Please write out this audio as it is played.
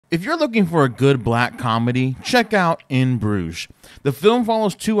If you're looking for a good black comedy, check out In Bruges. The film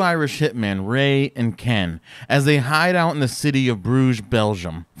follows two Irish hitmen, Ray and Ken, as they hide out in the city of Bruges,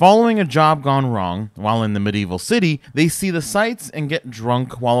 Belgium. Following a job gone wrong, while in the medieval city, they see the sights and get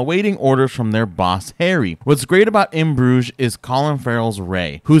drunk while awaiting orders from their boss, Harry. What's great about In Bruges is Colin Farrell's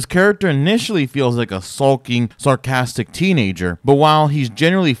Ray, whose character initially feels like a sulking, sarcastic teenager, but while he's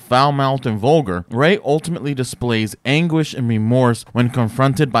generally foul-mouthed and vulgar, Ray ultimately displays anguish and remorse when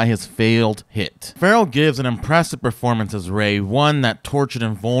confronted by his failed hit. Farrell gives an impressive performance as Ray, one that tortured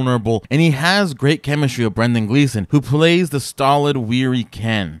and vulnerable, and he has great chemistry with Brendan Gleeson, who plays the stolid, weary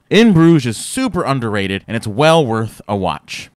Ken. In Bruges is super underrated, and it's well worth a watch.